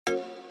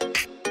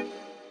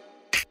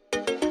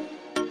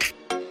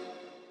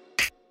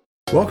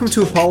Welcome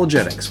to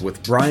Apologetics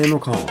with Brian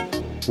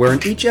McCollum, where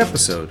in each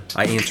episode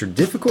I answer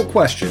difficult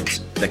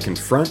questions that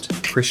confront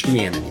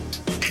Christianity.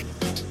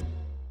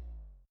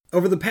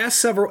 Over the past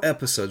several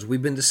episodes,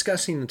 we've been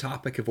discussing the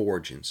topic of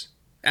origins,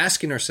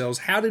 asking ourselves,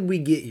 how did we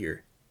get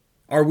here?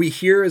 Are we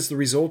here as the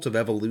result of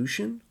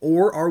evolution,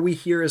 or are we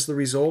here as the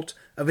result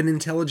of an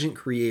intelligent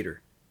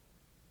creator?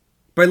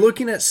 By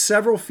looking at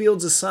several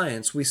fields of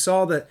science, we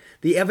saw that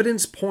the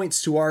evidence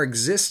points to our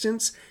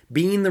existence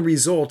being the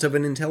result of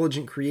an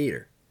intelligent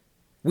creator.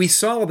 We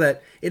saw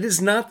that it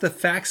is not the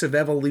facts of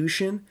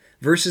evolution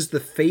versus the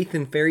faith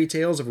and fairy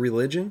tales of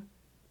religion,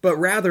 but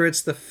rather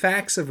it's the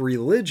facts of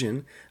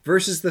religion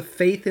versus the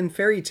faith and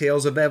fairy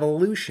tales of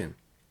evolution.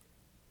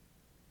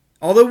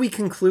 Although we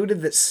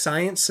concluded that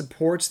science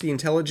supports the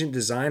intelligent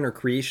design or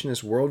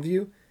creationist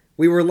worldview,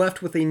 we were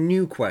left with a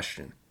new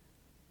question.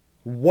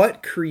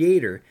 What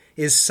creator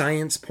is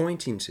science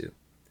pointing to?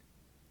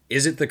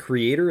 Is it the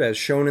creator as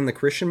shown in the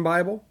Christian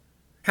Bible?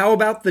 How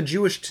about the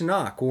Jewish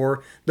Tanakh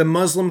or the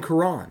Muslim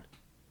Quran?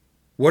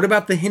 What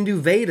about the Hindu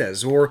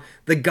Vedas or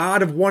the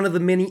God of one of the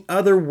many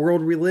other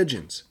world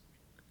religions?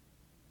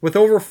 With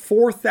over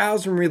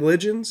 4,000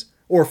 religions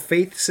or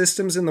faith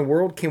systems in the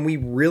world, can we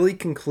really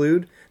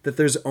conclude that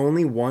there's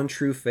only one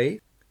true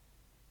faith?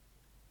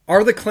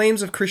 Are the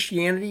claims of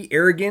Christianity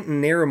arrogant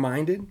and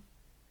narrow-minded?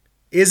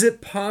 Is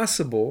it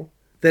possible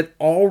that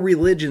all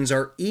religions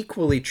are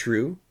equally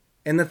true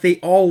and that they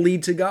all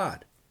lead to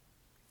God?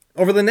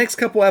 Over the next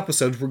couple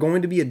episodes, we're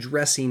going to be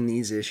addressing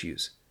these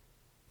issues.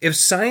 If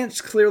science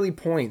clearly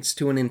points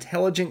to an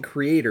intelligent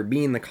creator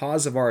being the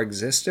cause of our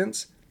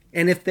existence,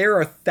 and if there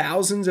are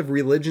thousands of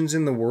religions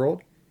in the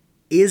world,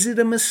 is it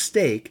a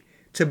mistake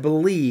to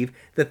believe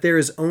that there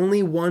is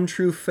only one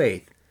true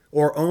faith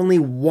or only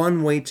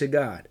one way to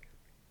God?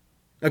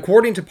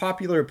 According to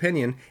popular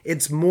opinion,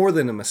 it's more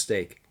than a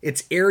mistake.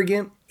 It's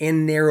arrogant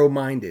and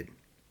narrow-minded.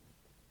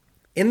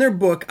 In their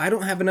book, I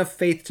Don't Have Enough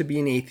Faith to Be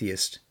an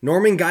Atheist,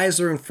 Norman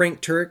Geisler and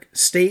Frank Turek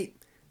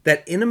state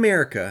that in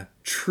America,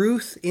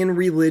 truth in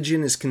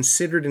religion is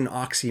considered an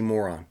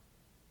oxymoron.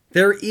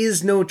 There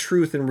is no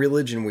truth in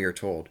religion, we are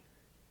told.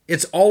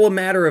 It's all a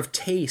matter of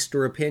taste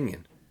or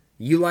opinion.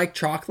 You like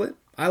chocolate?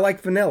 I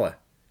like vanilla.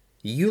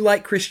 You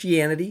like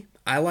Christianity?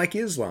 I like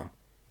Islam.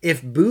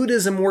 If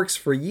Buddhism works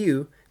for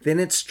you, then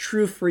it's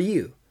true for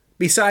you.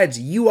 Besides,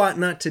 you ought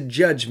not to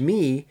judge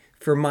me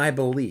for my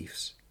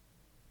beliefs.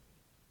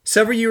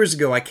 Several years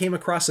ago, I came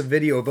across a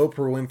video of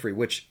Oprah Winfrey,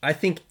 which I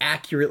think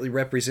accurately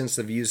represents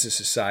the views of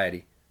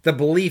society. The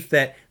belief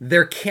that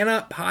there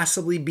cannot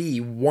possibly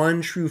be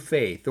one true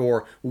faith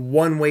or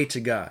one way to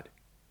God.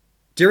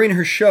 During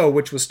her show,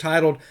 which was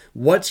titled,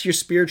 "What's Your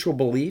Spiritual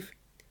Belief?"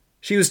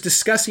 she was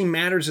discussing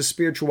matters of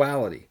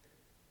spirituality.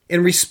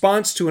 In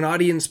response to an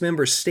audience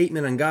member's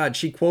statement on God,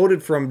 she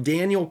quoted from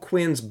Daniel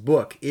Quinn's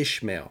book,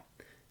 Ishmael,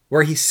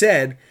 where he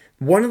said,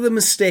 "One of the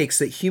mistakes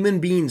that human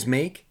beings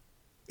make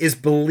is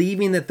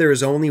believing that there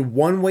is only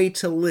one way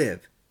to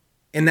live,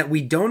 and that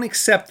we don't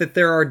accept that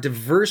there are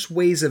diverse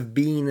ways of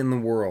being in the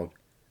world,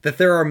 that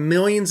there are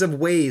millions of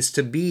ways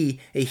to be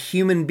a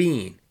human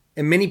being,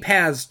 and many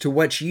paths to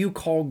what you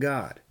call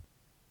God."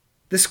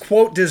 This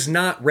quote does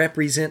not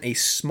represent a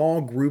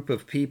small group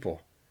of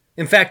people.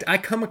 In fact, I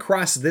come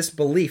across this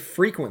belief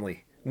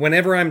frequently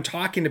whenever I'm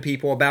talking to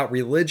people about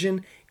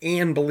religion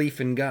and belief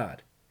in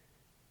God.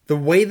 The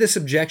way this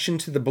objection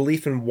to the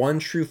belief in one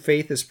true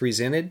faith is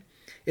presented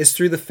is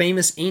through the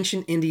famous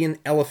ancient Indian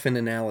elephant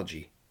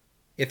analogy.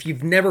 If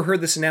you've never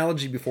heard this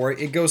analogy before,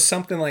 it goes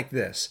something like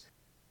this.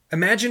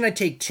 Imagine I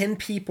take 10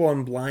 people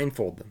and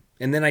blindfold them,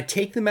 and then I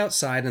take them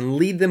outside and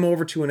lead them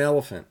over to an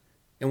elephant.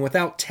 And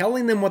without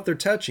telling them what they're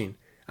touching,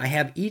 I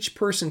have each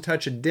person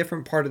touch a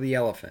different part of the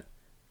elephant.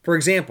 For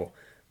example,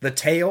 the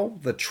tail,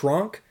 the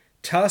trunk,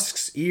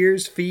 tusks,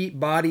 ears, feet,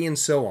 body, and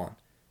so on.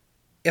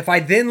 If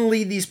I then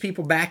lead these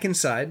people back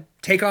inside,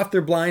 take off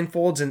their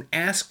blindfolds, and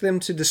ask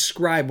them to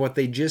describe what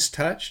they just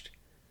touched,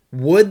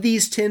 would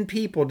these 10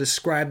 people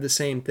describe the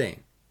same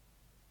thing?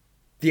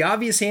 The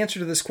obvious answer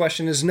to this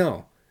question is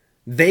no.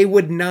 They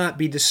would not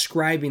be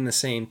describing the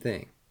same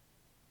thing.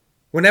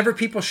 Whenever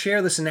people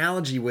share this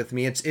analogy with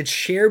me, it's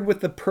shared with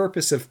the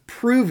purpose of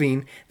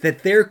proving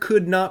that there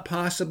could not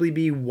possibly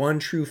be one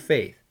true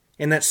faith,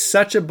 and that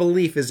such a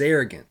belief is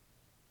arrogant.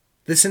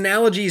 This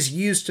analogy is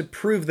used to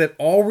prove that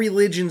all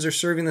religions are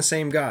serving the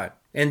same God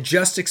and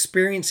just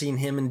experiencing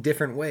Him in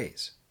different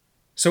ways.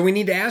 So we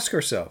need to ask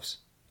ourselves,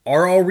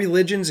 are all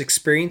religions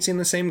experiencing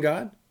the same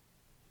God?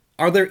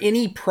 Are there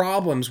any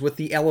problems with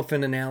the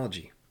elephant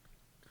analogy?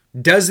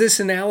 Does this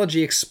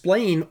analogy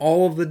explain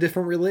all of the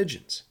different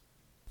religions?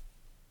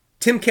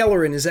 Tim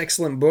Keller, in his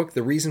excellent book,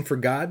 The Reason for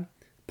God,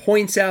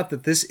 points out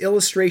that this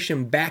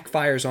illustration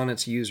backfires on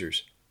its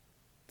users.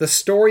 The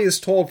story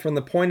is told from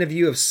the point of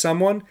view of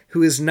someone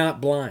who is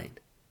not blind.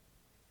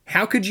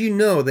 How could you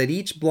know that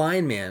each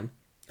blind man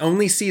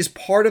only sees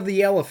part of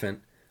the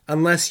elephant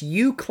unless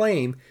you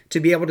claim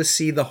to be able to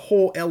see the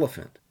whole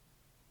elephant?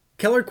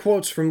 Keller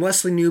quotes from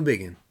Leslie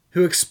Newbigin,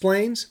 who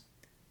explains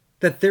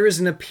that there is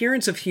an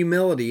appearance of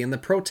humility in the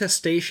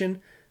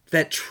protestation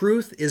that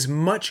truth is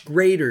much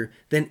greater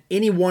than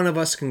any one of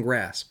us can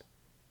grasp.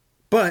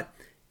 But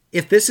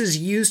if this is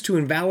used to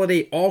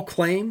invalidate all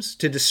claims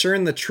to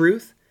discern the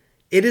truth,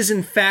 it is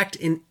in fact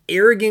an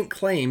arrogant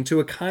claim to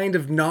a kind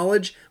of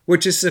knowledge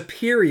which is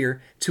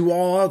superior to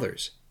all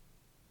others.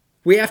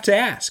 We have to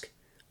ask,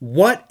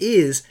 what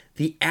is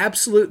the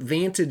absolute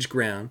vantage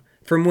ground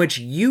from which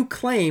you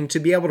claim to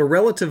be able to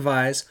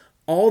relativize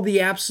all the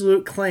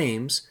absolute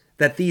claims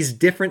that these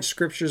different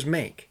scriptures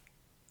make?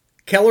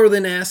 Keller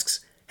then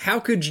asks, how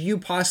could you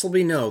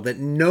possibly know that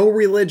no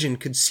religion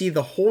could see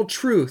the whole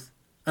truth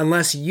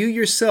unless you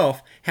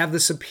yourself have the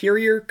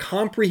superior,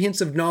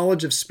 comprehensive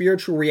knowledge of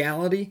spiritual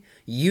reality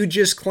you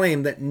just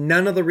claimed that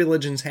none of the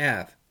religions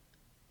have?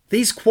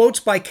 These quotes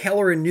by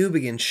Keller and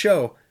Newbigin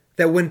show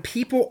that when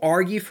people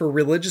argue for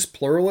religious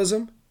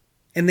pluralism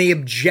and they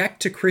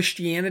object to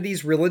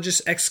Christianity's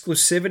religious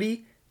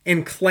exclusivity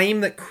and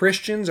claim that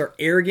Christians are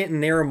arrogant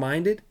and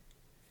narrow-minded,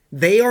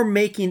 they are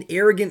making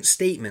arrogant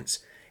statements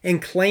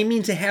and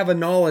claiming to have a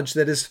knowledge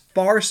that is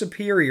far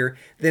superior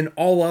than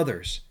all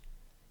others.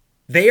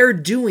 They are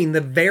doing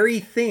the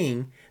very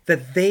thing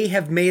that they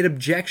have made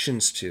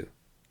objections to.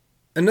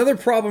 Another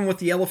problem with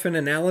the elephant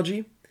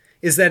analogy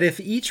is that if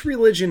each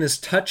religion is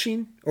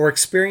touching or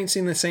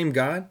experiencing the same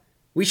God,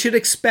 we should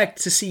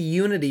expect to see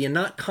unity and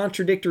not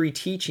contradictory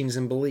teachings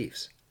and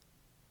beliefs.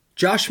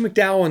 Josh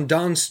McDowell and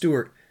Don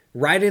Stewart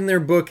write in their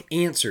book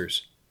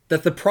Answers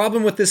that the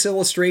problem with this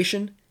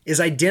illustration is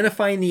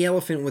identifying the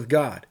elephant with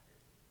God.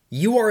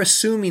 You are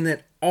assuming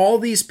that all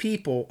these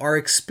people are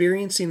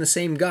experiencing the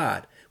same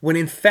God, when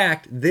in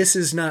fact this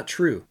is not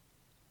true.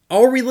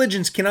 All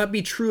religions cannot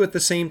be true at the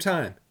same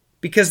time,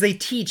 because they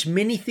teach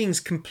many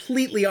things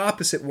completely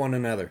opposite one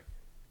another.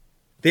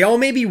 They all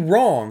may be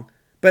wrong,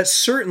 but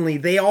certainly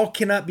they all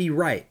cannot be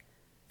right,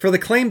 for the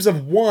claims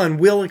of one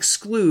will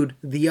exclude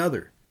the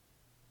other.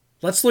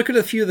 Let's look at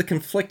a few of the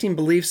conflicting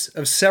beliefs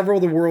of several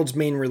of the world's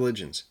main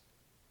religions.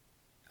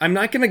 I'm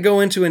not going to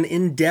go into an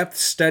in-depth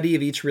study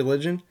of each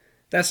religion.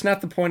 That's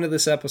not the point of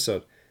this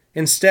episode.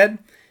 Instead,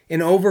 an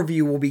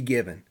overview will be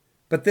given.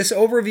 But this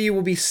overview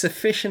will be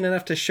sufficient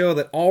enough to show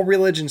that all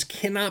religions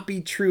cannot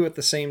be true at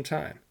the same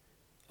time.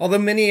 Although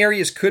many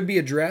areas could be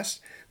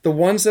addressed, the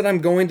ones that I'm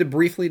going to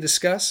briefly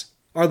discuss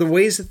are the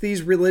ways that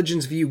these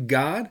religions view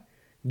God,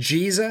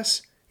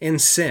 Jesus,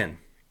 and sin.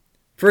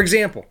 For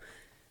example,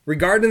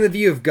 regarding the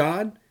view of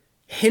God,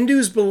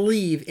 Hindus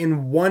believe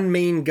in one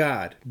main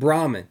God,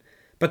 Brahman,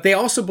 but they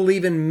also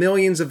believe in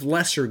millions of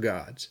lesser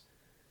gods.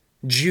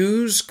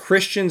 Jews,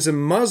 Christians,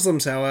 and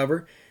Muslims,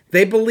 however,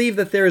 they believe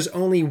that there is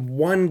only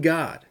one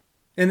God.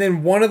 And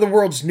then one of the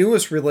world's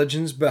newest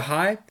religions,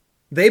 Baha'i,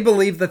 they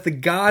believe that the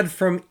God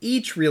from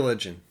each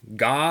religion,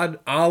 God,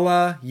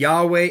 Allah,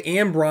 Yahweh,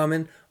 and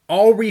Brahman,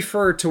 all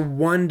refer to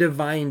one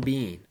divine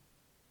being.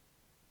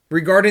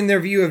 Regarding their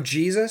view of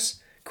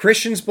Jesus,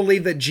 Christians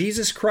believe that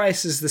Jesus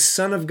Christ is the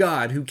Son of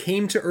God who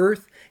came to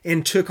earth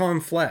and took on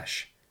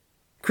flesh.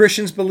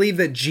 Christians believe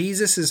that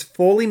Jesus is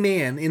fully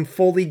man and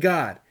fully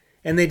God,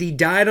 and that he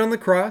died on the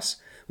cross,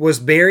 was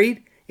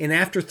buried, and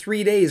after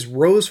 3 days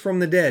rose from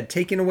the dead,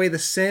 taking away the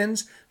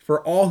sins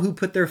for all who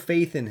put their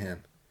faith in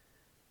him.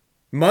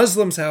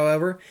 Muslims,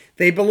 however,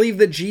 they believe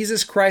that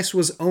Jesus Christ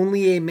was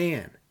only a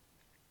man.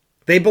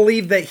 They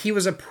believe that he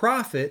was a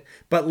prophet,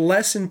 but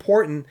less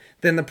important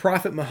than the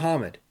prophet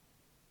Muhammad.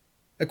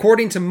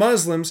 According to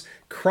Muslims,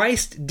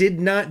 Christ did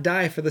not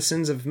die for the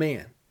sins of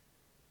man.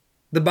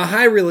 The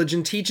Baha'i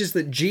religion teaches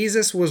that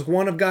Jesus was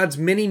one of God's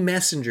many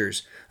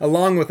messengers,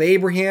 along with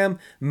Abraham,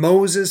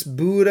 Moses,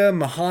 Buddha,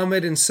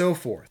 Muhammad, and so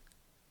forth.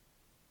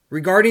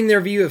 Regarding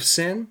their view of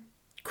sin,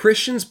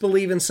 Christians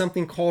believe in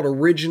something called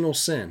original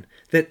sin,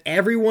 that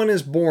everyone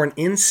is born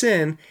in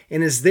sin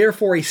and is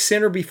therefore a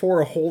sinner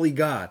before a holy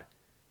God.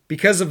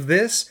 Because of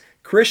this,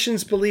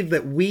 Christians believe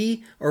that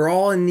we are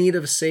all in need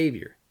of a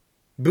Savior.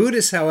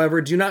 Buddhists, however,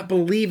 do not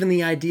believe in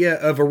the idea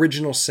of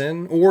original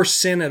sin or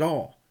sin at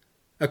all.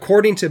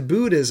 According to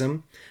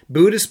Buddhism,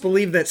 Buddhists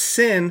believe that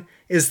sin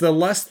is the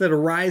lust that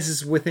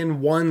arises within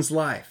one's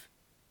life.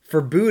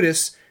 For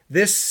Buddhists,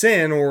 this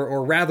sin,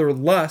 or rather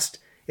lust,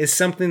 is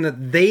something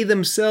that they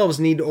themselves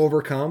need to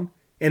overcome,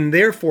 and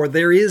therefore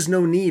there is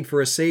no need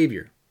for a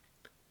Savior.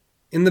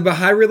 In the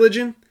Baha'i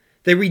religion,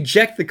 they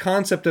reject the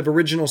concept of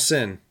original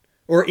sin,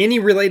 or any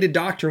related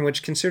doctrine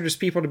which considers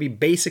people to be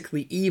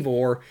basically evil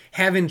or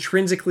have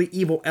intrinsically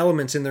evil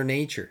elements in their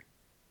nature.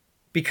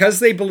 Because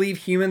they believe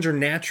humans are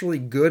naturally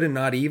good and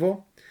not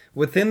evil,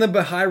 within the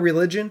Baha'i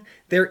religion,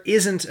 there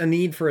isn't a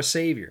need for a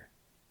Savior.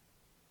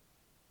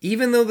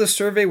 Even though the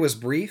survey was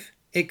brief,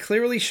 it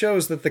clearly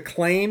shows that the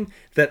claim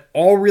that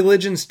all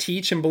religions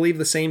teach and believe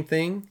the same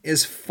thing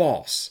is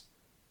false.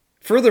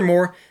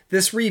 Furthermore,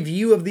 this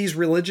review of these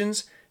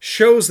religions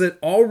shows that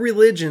all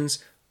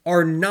religions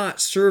are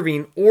not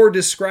serving or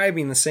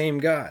describing the same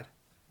God.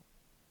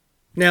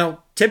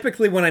 Now,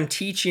 typically when I'm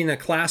teaching a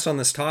class on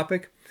this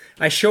topic,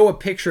 I show a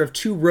picture of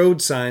two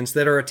road signs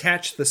that are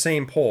attached to the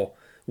same pole,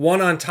 one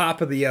on top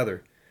of the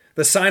other.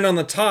 The sign on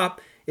the top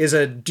is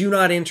a do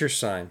not enter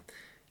sign.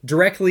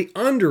 Directly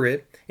under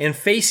it, and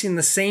facing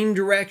the same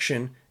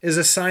direction is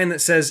a sign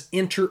that says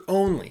enter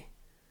only.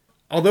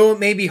 Although it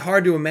may be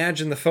hard to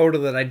imagine the photo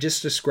that I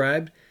just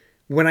described,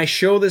 when I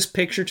show this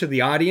picture to the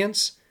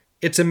audience,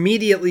 it's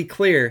immediately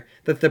clear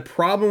that the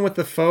problem with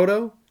the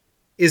photo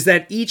is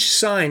that each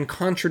sign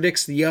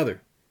contradicts the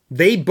other.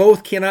 They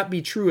both cannot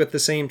be true at the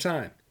same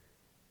time.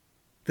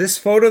 This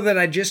photo that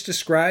I just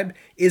described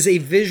is a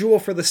visual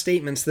for the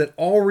statements that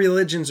all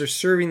religions are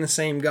serving the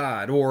same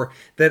God, or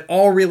that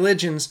all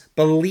religions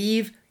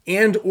believe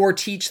and or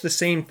teach the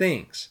same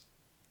things.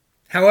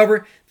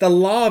 However, the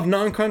law of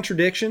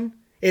non-contradiction,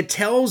 it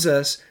tells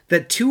us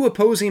that two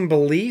opposing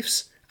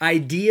beliefs,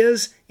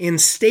 ideas, and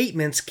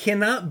statements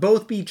cannot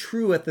both be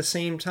true at the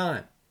same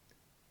time.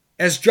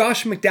 As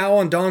Josh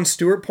McDowell and Don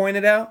Stewart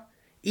pointed out,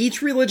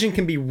 each religion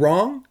can be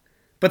wrong,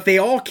 but they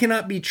all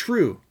cannot be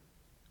true.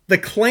 The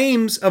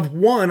claims of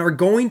one are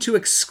going to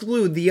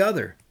exclude the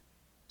other.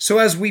 So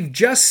as we've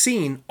just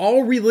seen,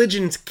 all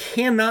religions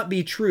cannot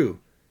be true.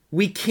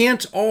 We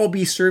can't all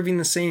be serving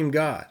the same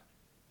God.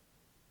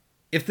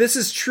 If this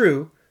is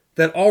true,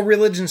 that all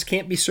religions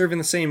can't be serving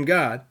the same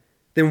God,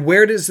 then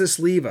where does this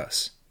leave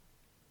us?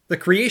 The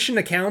creation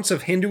accounts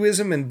of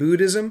Hinduism and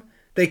Buddhism,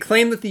 they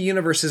claim that the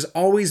universe has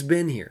always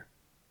been here.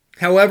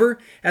 However,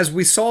 as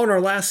we saw in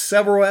our last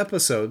several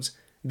episodes,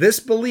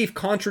 this belief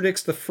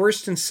contradicts the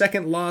first and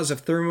second laws of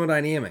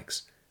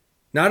thermodynamics.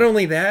 Not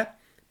only that,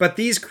 but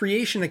these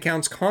creation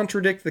accounts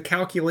contradict the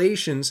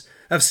calculations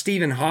of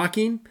Stephen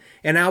Hawking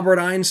and Albert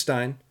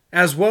Einstein,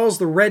 as well as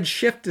the red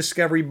shift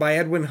discovery by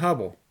Edwin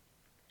Hubble.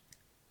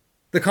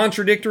 The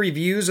contradictory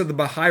views of the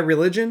Baha'i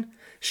religion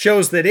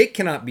shows that it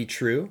cannot be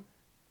true,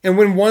 and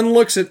when one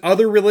looks at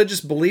other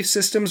religious belief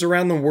systems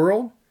around the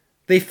world,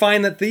 they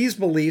find that these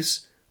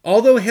beliefs,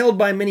 although held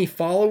by many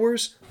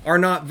followers, are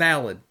not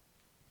valid.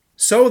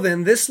 So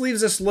then, this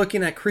leaves us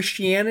looking at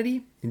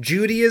Christianity,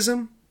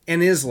 Judaism,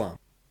 and Islam.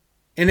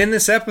 And in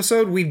this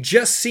episode, we've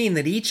just seen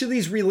that each of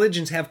these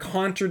religions have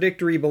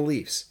contradictory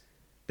beliefs.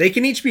 They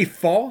can each be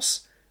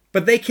false,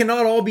 but they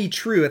cannot all be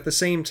true at the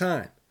same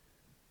time.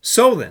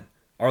 So then,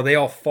 are they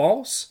all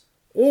false?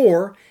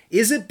 Or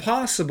is it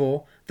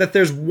possible that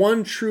there's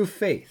one true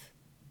faith?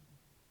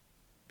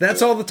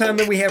 That's all the time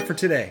that we have for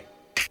today.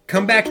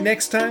 Come back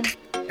next time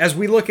as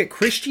we look at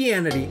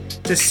Christianity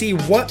to see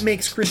what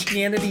makes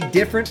Christianity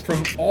different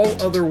from all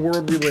other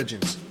world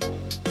religions.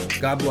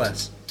 God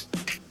bless.